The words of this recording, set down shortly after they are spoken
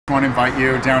I want to invite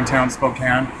you downtown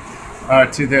Spokane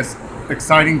to this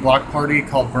exciting block party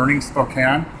called Burning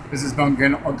Spokane. This has been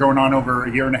going on over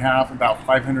a year and a half. About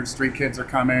 500 street kids are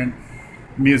coming,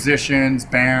 musicians,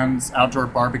 bands, outdoor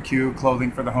barbecue,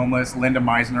 clothing for the homeless. Linda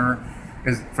Meisner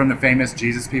is from the famous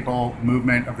Jesus People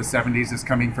movement of the 70s, is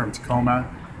coming from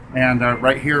Tacoma. And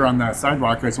right here on the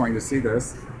sidewalk, I just want you to see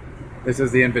this. This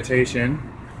is the invitation.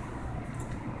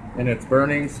 And it's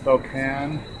Burning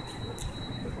Spokane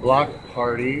Block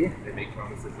Party,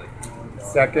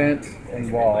 second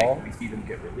and wall,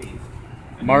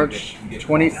 March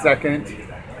 22nd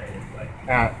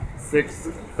at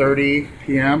 6:30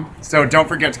 p.m. So don't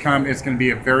forget to come. It's going to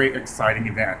be a very exciting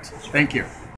event. Thank you.